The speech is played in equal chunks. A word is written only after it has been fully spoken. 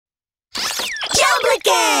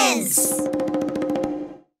Jumblikans!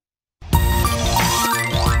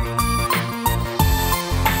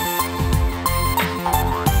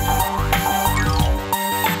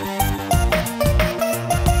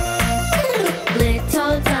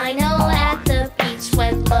 Little Dino at the beach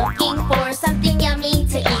went looking for something yummy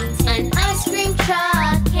to eat. An ice cream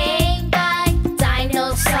truck came by.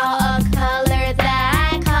 Dino saw a color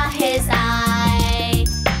that caught his eye.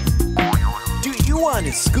 Do you want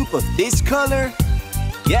a scoop of this color?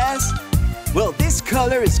 Yes? Well, this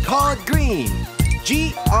color is called green.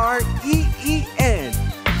 G-R-E-E-N.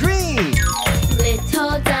 Green!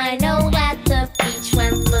 Little Dino at the beach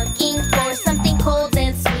went looking for something cold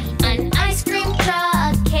and sweet. An ice cream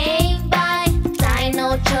truck came by.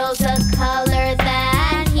 Dino chose a color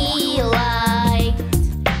that he liked.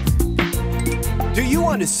 Do you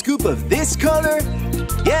want a scoop of this color?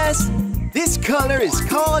 Yes? This color is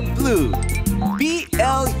called blue.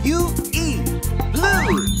 B-L-U-E.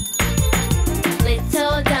 Blue!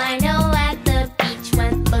 Little Dino at the beach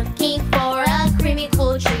went looking for a creamy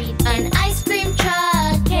cool treat. An ice cream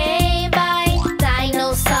truck came by.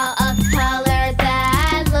 Dino saw a color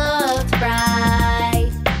that looked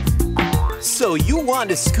bright. So you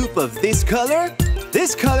want a scoop of this color?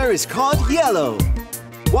 This color is called yellow.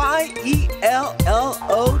 Y-E-L-L-O-W.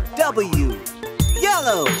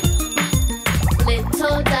 Yellow!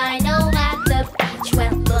 Little Dino at the beach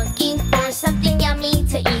went looking for something yummy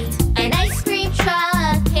to eat. An ice cream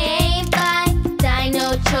truck came by.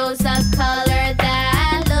 Dino chose a color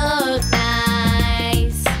that looked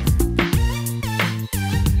nice.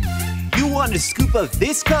 You want a scoop of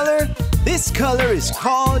this color? This color is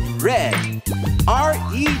called red.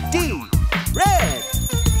 R-E-D. Red!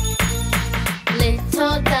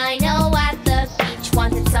 Little Dino at the beach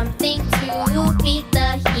wanted something to beat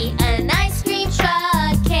the heat. An ice cream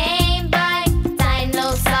truck came by.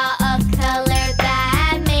 Dino saw a color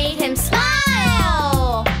that made him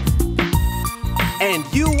smile. And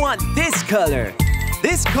you want this color.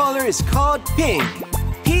 This color is called pink.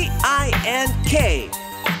 P-I-N-K.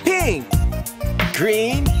 Pink.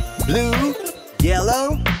 Green, blue,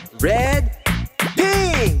 yellow, red,